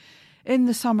impacts you in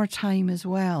the summertime as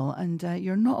well. And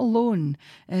you're not alone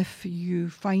if you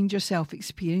find yourself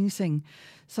experiencing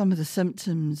some of the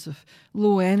symptoms of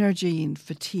low energy and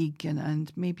fatigue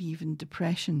and maybe even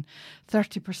depression.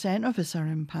 30% of us are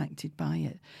impacted by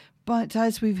it. But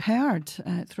as we've heard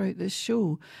throughout this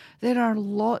show, there are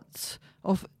lots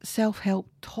of self-help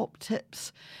top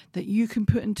tips that you can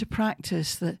put into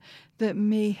practice that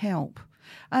may help.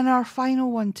 And our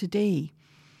final one today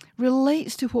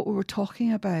relates to what we were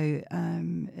talking about,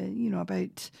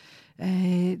 about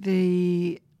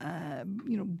the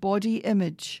body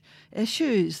image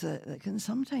issues that can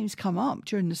sometimes come up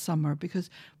during the summer because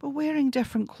we're wearing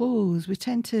different clothes. We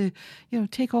tend to,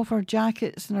 take off our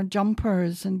jackets and our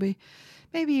jumpers, and we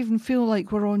maybe even feel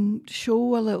like we're on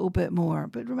show a little bit more.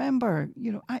 But remember,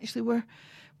 actually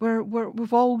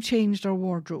we've all changed our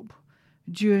wardrobe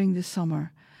during the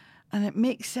summer. And it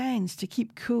makes sense to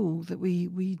keep cool that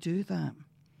we do that.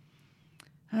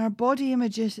 And our body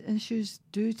image issues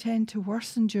do tend to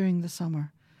worsen during the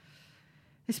summer,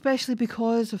 especially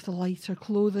because of the lighter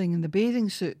clothing and the bathing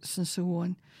suits and so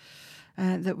on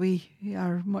that we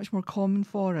are much more common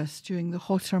for us during the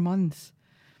hotter months.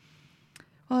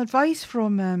 Well, advice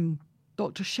from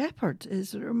Dr. Shepherd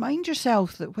is remind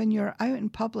yourself that when you're out in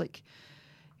public,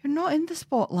 you're not in the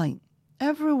spotlight.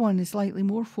 Everyone is likely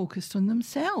more focused on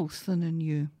themselves than on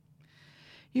you.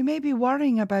 You may be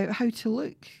worrying about how you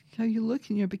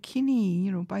look in your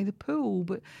bikini, by the pool,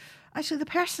 but actually the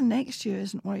person next to you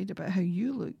isn't worried about how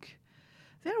you look.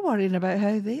 They're worrying about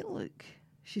how they look,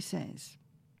 she says.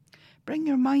 Bring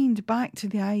your mind back to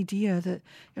the idea that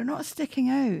you're not sticking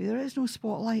out. There is no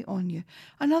spotlight on you.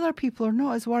 And other people are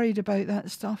not as worried about that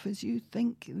stuff as you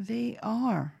think they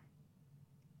are.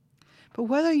 But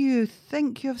whether you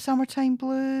think you have summertime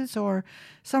blues or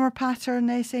summer pattern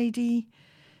SAD,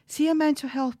 see a mental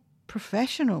health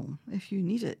professional if you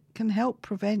need it. Can help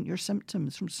prevent your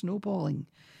symptoms from snowballing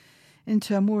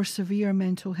into a more severe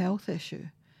mental health issue.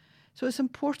 So it's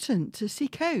important to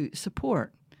seek out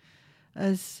support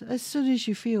as soon as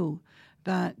you feel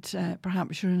that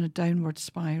perhaps you're in a downward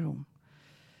spiral.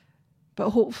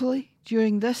 But hopefully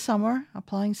during this summer,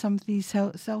 applying some of these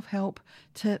self-help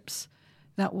tips,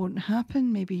 that won't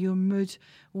happen. Maybe your mood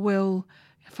will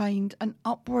find an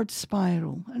upward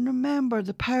spiral. And remember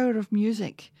the power of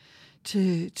music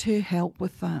to help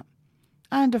with that.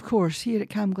 And of course, here at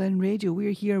Camglen Radio,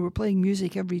 we're playing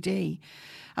music every day.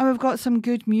 And we've got some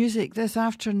good music this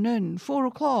afternoon. 4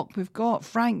 o'clock, we've got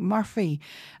Frank Murphy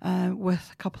with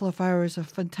a couple of hours of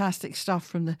fantastic stuff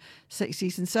from the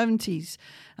 60s and 70s.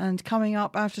 And coming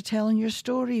up after telling your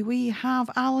story, we have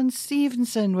Alan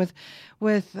Stevenson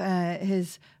with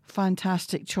his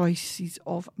fantastic choices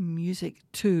of music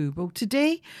too. Well,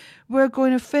 today we're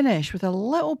going to finish with a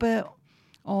little bit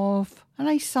of a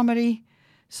nice summery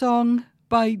song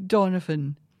by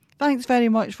Donovan. Thanks very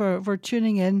much for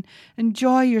tuning in.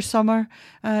 Enjoy your summer.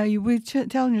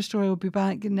 Telling Your Story will be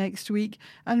back next week.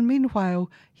 And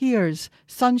meanwhile, here's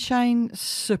Sunshine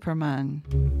Superman.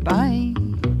 Bye.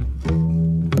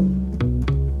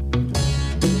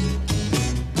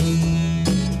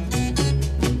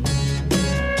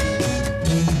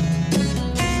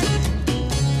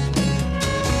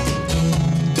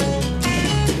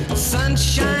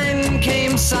 Sunshine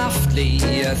came softly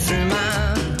through my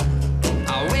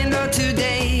window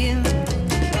today.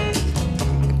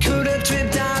 Could have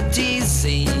tripped out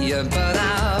easy, but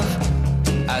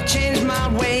I've changed my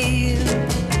ways.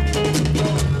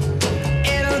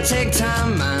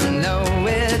 time, I know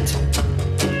it.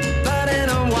 But in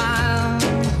a while,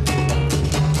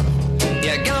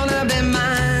 you're gonna be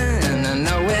mine, I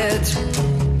know it.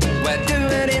 We'll do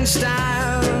it in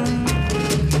style,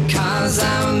 'cause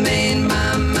I've made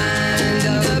my mind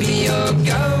up, you're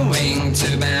going to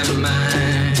be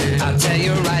mine. I'll tell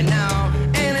you right now,